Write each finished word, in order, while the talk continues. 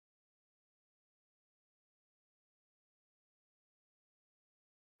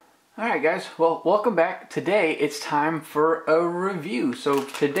Alright guys, well welcome back. Today it's time for a review. So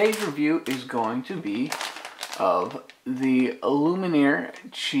today's review is going to be of the Lumenier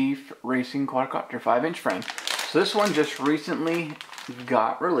Chief Racing Quadcopter 5-inch frame. So this one just recently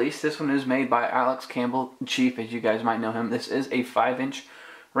got released. This one is made by Alex Campbell Chief, as you guys might know him. This is a 5-inch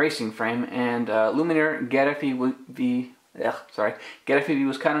racing frame, and Lumenier Getafy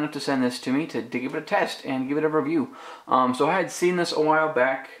was kind enough to send this to me to give it a test and give it a review. So I had seen this a while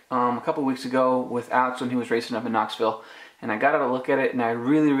back, a couple weeks ago with Alex when he was racing up in Knoxville, and I got a look at it and I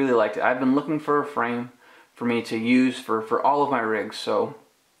really liked it. I've been looking for a frame for me to use for all of my rigs. So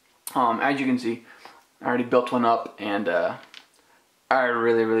as you can see, I already built one up, and I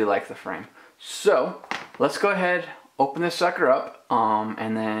really like the frame. So let's go ahead, open this sucker up,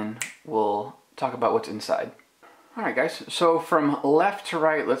 and then we'll talk about what's inside. Alright guys, so from left to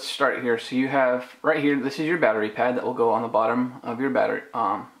right, let's start here. So you have right here, this is your battery pad that will go on the bottom of your battery,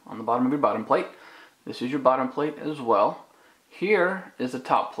 on the bottom of your bottom plate. This is your bottom plate as well. Here is the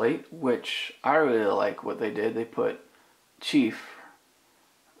top plate, which I really like what they did. They put Chief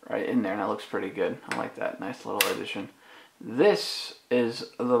right in there, and that looks pretty good. I like that, nice little addition. This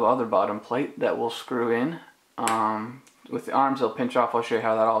is the other bottom plate that will screw in. With the arms, they'll pinch off. I'll show you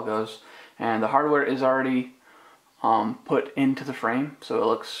how that all goes. And the hardware is already put into the frame, so it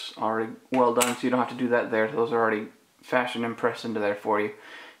looks already well done, so you don't have to do that there. Those are already fashioned and pressed into there for you.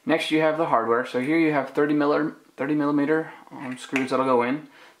 Next you have the hardware. So here you have 30 millimeter screws that'll go in.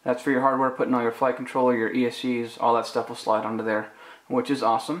 That's for your hardware, putting all your flight controller, your ESCs, all that stuff will slide onto there, which is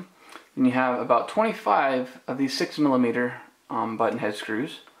awesome. Then you have about 25 of these 6 millimeter button head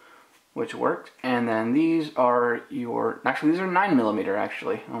screws, which worked. And then these are these are 9 millimeter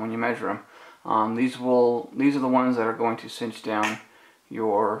actually when you measure them. These are the ones that are going to cinch down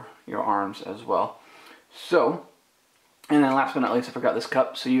your arms as well. So, and then last but not least, I forgot this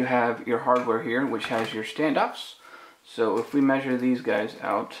cup. So you have your hardware here, which has your standoffs. So if we measure these guys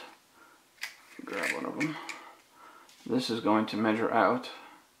out, grab one of them. This is going to measure out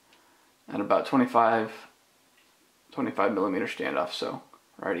at about 25 millimeter standoff. So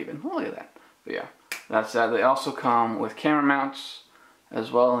right even. Oh, look at that. But yeah, that's that. They also come with camera mounts as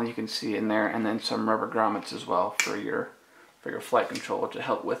well, and you can see in there, and then some rubber grommets as well for your flight control to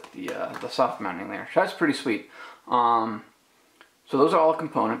help with the soft mounting there. So that's pretty sweet. So those are all the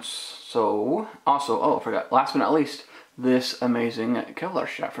components. So also, oh, I forgot, last but not least, this amazing Kevlar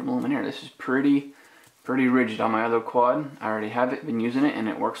strap from Lumenier. This is pretty rigid on my other quad. I already have it, been using it, and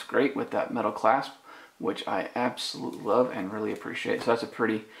it works great with that metal clasp, which I absolutely love and really appreciate. So that's a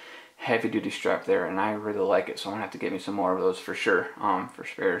pretty heavy duty strap there, and I really like it, so I'm gonna have to get me some more of those for sure, for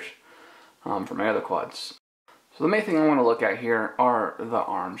spares for my other quads. So the main thing I want to look at here are the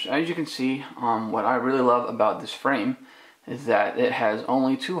arms. As you can see, what I really love about this frame is that it has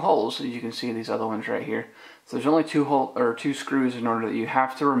only 2 holes. As you can see, these other ones right here. So there's only 2 screws in order that you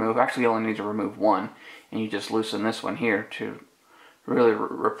have to remove. Actually, you only need to remove one, and you just loosen this one here to really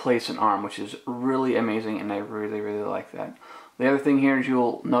replace an arm, which is really amazing, and I really like that. The other thing here is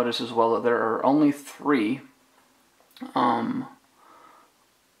you'll notice as well that there are only 3 motor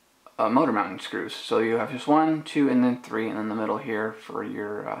mounting screws. So you have just 1, 2, and then 3, and then the middle here for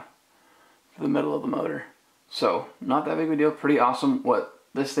your for the middle of the motor. So not that big of a deal, pretty awesome. What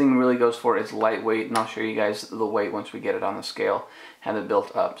this thing really goes for is lightweight, and I'll show you guys the weight once we get it on the scale, have it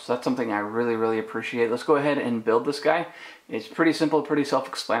built up. So that's something I really appreciate. Let's go ahead and build this guy. It's pretty simple, pretty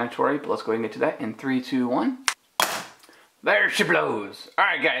self-explanatory, but let's go ahead and get to that in 3, 2, 1. There she blows.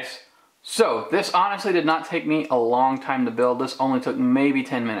 Alright guys, so this honestly did not take me a long time to build. This only took maybe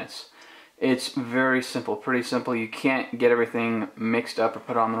 10 minutes. It's very simple, pretty simple. You can't get everything mixed up or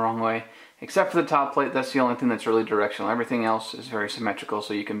put on the wrong way, except for the top plate. That's the only thing that's really directional. Everything else is very symmetrical,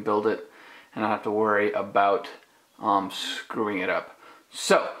 so you can build it and not have to worry about screwing it up.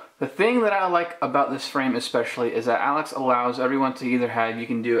 So the thing that I like about this frame especially is that Alex allows everyone to either have, you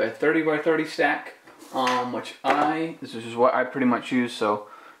can do a 30 by 30 stack, which this is just what I pretty much use, so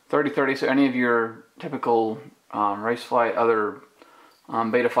 30-30, so any of your typical race flight, other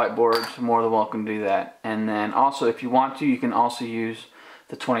beta flight boards, more than welcome to do that. And then also, if you want to, you can also use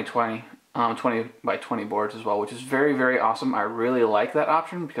the 20 by 20 boards as well, which is very awesome. I really like that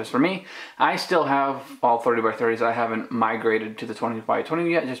option, because for me, I still have all 30 by 30s. I haven't migrated to the 20 by 20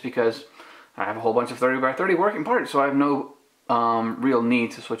 yet, just because I have a whole bunch of 30 by 30 working parts, so I have no real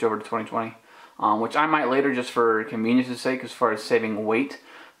need to switch over to 2020. Which I might later, just for convenience's sake, as far as saving weight.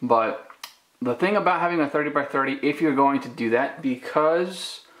 But the thing about having a 30 by 30, if you're going to do that,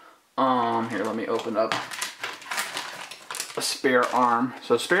 because here, let me open up a spare arm.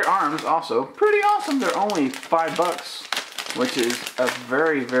 So spare arms also pretty awesome. They're only $5 which is a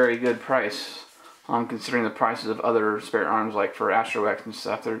very, very good price. Considering the prices of other spare arms, like for Astro X and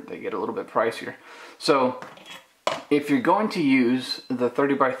stuff, they get a little bit pricier. So if you're going to use the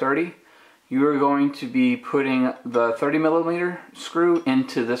 30x30, you are going to be putting the 30mm screw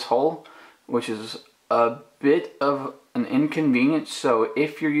into this hole, which is a bit of an inconvenience. So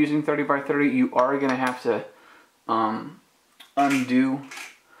if you're using 30x30, you are going to have to undo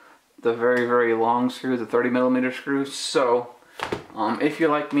the very, very long screw, the 30mm screw. So if you're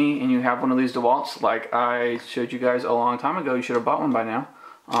like me and you have one of these DeWalt's, like I showed you guys a long time ago, you should have bought one by now.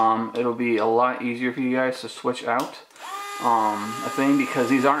 It'll be a lot easier for you guys to switch out a thing, because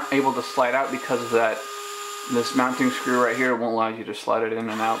these aren't able to slide out because of that. This mounting screw right here won't allow you to slide it in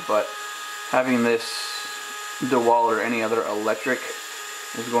and out, but having this DeWalt or any other electric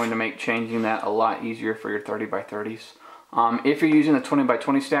is going to make changing that a lot easier for your 30x30s. If you're using the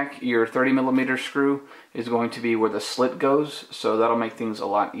 20x20 stack, your 30mm screw is going to be where the slit goes, so that'll make things a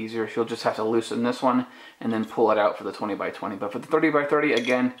lot easier. You'll just have to loosen this one and then pull it out for the 20x20. But for the 30x30,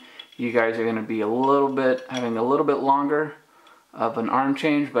 again, you guys are going to be having a little bit longer of an arm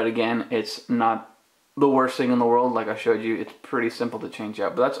change, but again, it's not the worst thing in the world. Like I showed you, it's pretty simple to change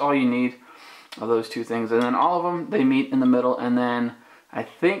out. But that's all you need of those two things. And then all of them, they meet in the middle, and then I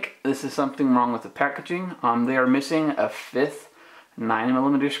think this is something wrong with the packaging. They are missing a 5th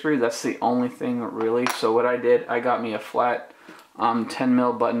 9mm screw. That's the only thing really. So what I did, I got me a flat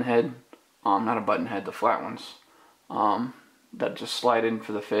 10mm button head. Not a button head, the flat ones. That just slide in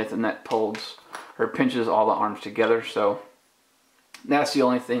for the 5th, and that pulls or pinches all the arms together. So that's the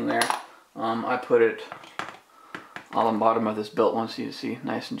only thing there. I put it on the bottom of this built one so you see,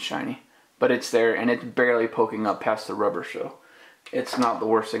 nice and shiny. But it's there, and it's barely poking up past the rubber, so it's not the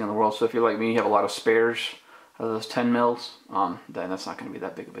worst thing in the world. So if you're like me, you have a lot of spares of those 10mm, then that's not going to be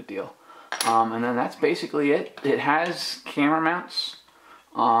that big of a deal. And then that's basically it. It has camera mounts,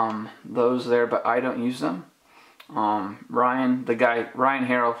 those there, but I don't use them. Ryan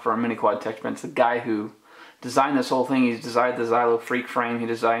Harrell from Mini Quad Tech Bench, the guy who designed this whole thing. He's designed the Xylo Freak frame. He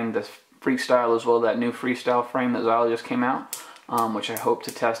designed the Freestyle as well, that new Freestyle frame that Xylo just came out, which I hope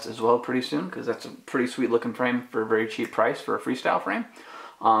to test as well pretty soon, because that's a pretty sweet looking frame for a very cheap price for a Freestyle frame.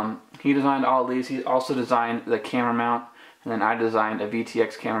 He designed all these. He also designed the camera mount, and then I designed a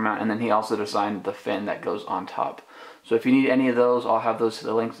VTX camera mount, and then he also designed the fin that goes on top. So if you need any of those, I'll have those to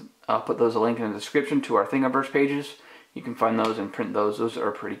the links. I'll put those a link in the description to our Thingiverse pages. You can find those and print those. Those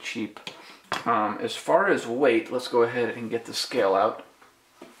are pretty cheap. As far as weight, let's go ahead and get the scale out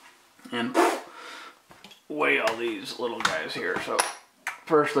and weigh all these little guys here. So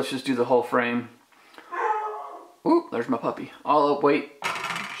first, let's just do the whole frame. Ooh, there's my puppy. All up weight,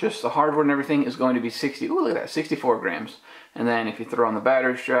 just the hardware and everything, is going to be 64 grams. And then if you throw on the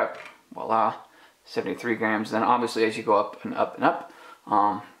battery strap, voila, 73 grams. Then obviously as you go up and up and up,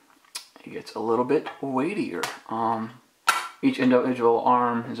 it gets a little bit weightier. Each individual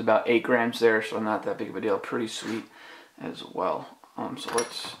arm is about 8 grams there, so not that big of a deal. Pretty sweet as well. So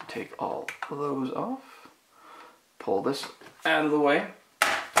let's take all of those off. Pull this out of the way.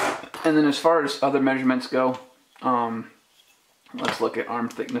 And then as far as other measurements go, let's look at arm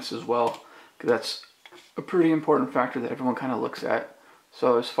thickness as well, because that's a pretty important factor that everyone kind of looks at.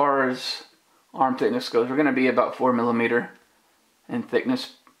 So as far as arm thickness goes, we're going to be about 4mm in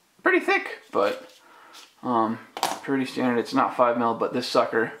thickness. Pretty thick, but pretty standard. It's not 5mm, but this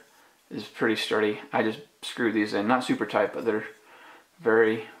sucker is pretty sturdy. I just screwed these in, not super tight, but they're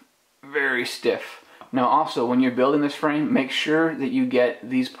very, very stiff. Now also, when you're building this frame, make sure that you get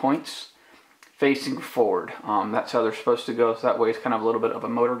these points facing forward. That's how they're supposed to go, so that way it's kind of a little bit of a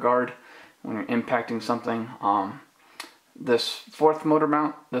motor guard when you're impacting something. This 4th motor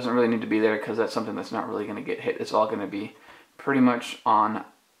mount doesn't really need to be there, because that's something that's not really going to get hit. It's all going to be pretty much on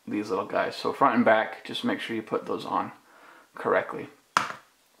these little guys. So front and back, just make sure you put those on correctly.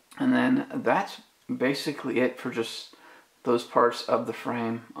 And then that's basically it for just those parts of the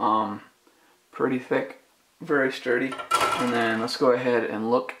frame. Pretty thick, very sturdy. And then let's go ahead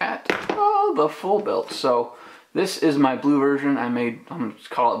and look at the full build. So this is my blue version. I'm going to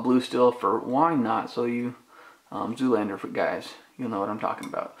call it blue still for why not, so you Zoolander guys, you'll know what I'm talking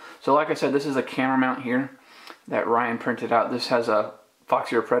about. So like I said, this is a camera mount here that Ryan printed out. This has a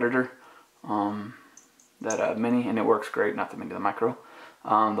Foxeer Predator, that mini, and it works great. Not the mini, the micro.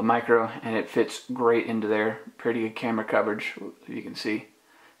 The micro, and it fits great into there. Pretty good camera coverage, you can see.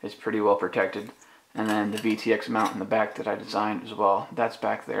 It's pretty well protected. And then the VTX mount in the back that I designed as well, that's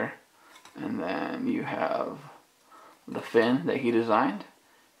back there. And then you have the fin that he designed,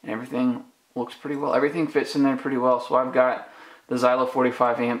 and everything looks pretty well. Everything fits in there pretty well. So I've got the Xylo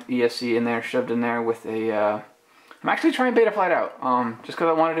 45 amp ESC in there, shoved in there with a I'm actually trying Beta Flight out, just because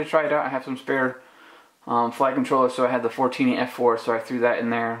I wanted to try it out. I have some spare flight controllers, so I had the 14 F4, so I threw that in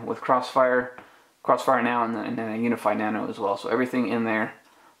there with Crossfire Now, and then a Unified Nano as well. So everything in there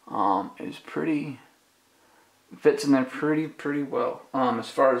is fits in there pretty well. As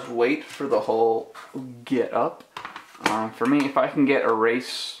far as weight for the whole get up, for me, if I can get a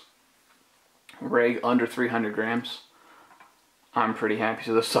race rig under 300 grams, I'm pretty happy.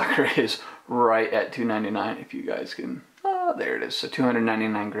 So the sucker is right at $299. If you guys can, there it is. So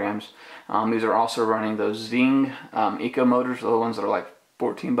 299 grams. These are also running those Zing Eco motors, the ones that are like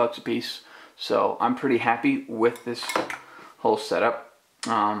 14 bucks a piece. So I'm pretty happy with this whole setup.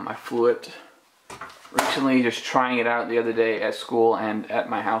 I flew it recently, just trying it out the other day at school and at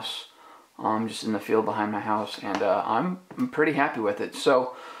my house, just in the field behind my house, and I'm pretty happy with it.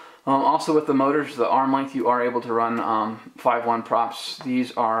 So also with the motors, the arm length, you are able to run 5.1 props.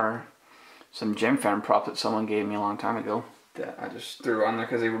 These are some Gemfan props that someone gave me a long time ago that I just threw on there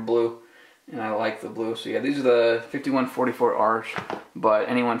because they were blue, and I like the blue. So yeah, these are the 5144Rs, but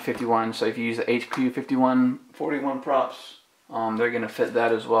any 151. So if you use the HQ 5141 props, they're going to fit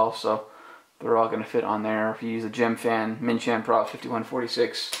that as well. So they're all going to fit on there. If you use the Gemfan Minchan props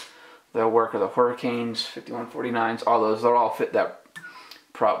 5146, they'll work. Or the Hurricanes 5149s, all those, they'll all fit that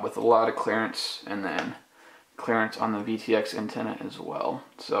prop with a lot of clearance, and then clearance on the VTX antenna as well.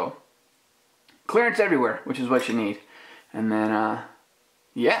 So clearance everywhere, which is what you need. And then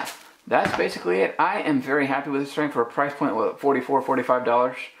yeah, that's basically it. I am very happy with this frame for a price point of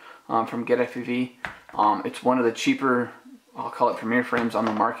 $45 from Get FPV. It's one of the cheaper, I'll call it, premier frames on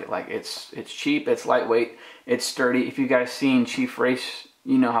the market. Like it's cheap, it's lightweight, it's sturdy. If you guys seen Chief race,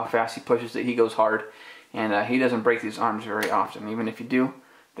 you know how fast he pushes it. He goes hard, and he doesn't break these arms very often. Even if you do,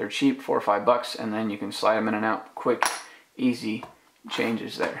 they're cheap, $4 or $5, and then you can slide them in and out, quick, easy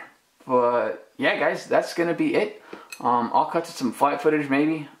changes there. But yeah, guys, that's gonna be it. I'll cut to some flight footage,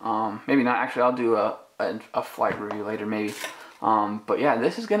 maybe maybe not. Actually, I'll do a flight review later, maybe. But yeah,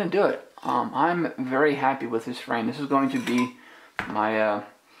 this is gonna do it. I'm very happy with this frame. This is going to be my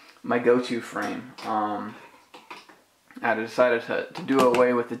my go-to frame. I decided to do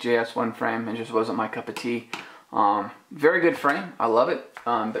away with the JS1 frame. It just wasn't my cup of tea. Very good frame. I love it.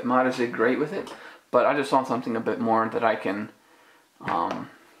 Bitmodders did great with it, but I just want something a bit more that I can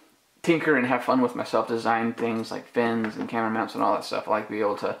tinker and have fun with myself, design things like fins and camera mounts and all that stuff. I like to be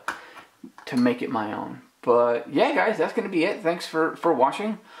able to make it my own. But yeah, guys, that's going to be it. Thanks for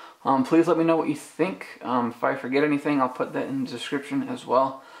watching. Please let me know what you think. If I forget anything, I'll put that in the description as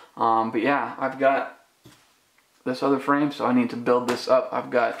well. But yeah, I've got this other frame, so I need to build this up. I've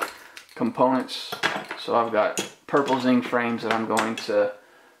got components, so I've got purple Zing frames that I'm going to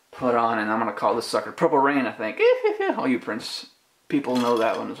put on, and I'm going to call this sucker Purple Rain, I think. All you Prince people know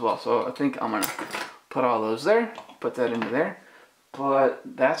that one as well, so I think I'm going to put all those there, put that into there. But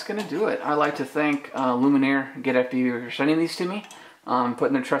that's going to do it. I'd like to thank Lumenier, Get FPV, for sending these to me,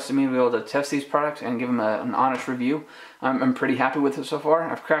 putting their trust in me to be able to test these products and give them an honest review. I'm pretty happy with it so far.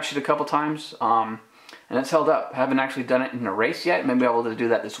 I've crashed it a couple times, and it's held up. I haven't actually done it in a race yet. Maybe I'll be able to do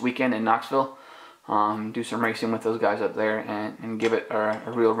that this weekend in Knoxville. Do some racing with those guys up there and give it a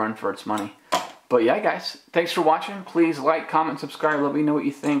real run for its money. But yeah, guys, thanks for watching. Please like, comment, subscribe. Let me know what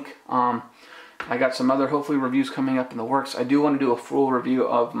you think. I got some other, hopefully, reviews coming up in the works. I do want to do a full review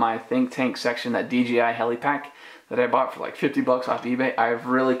of my Think Tank section, that DJI heli pack that I bought for like 50 bucks off eBay. I've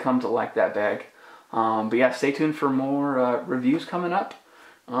really come to like that bag. But yeah, stay tuned for more reviews coming up.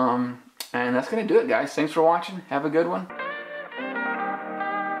 And that's going to do it, guys. Thanks for watching. Have a good one.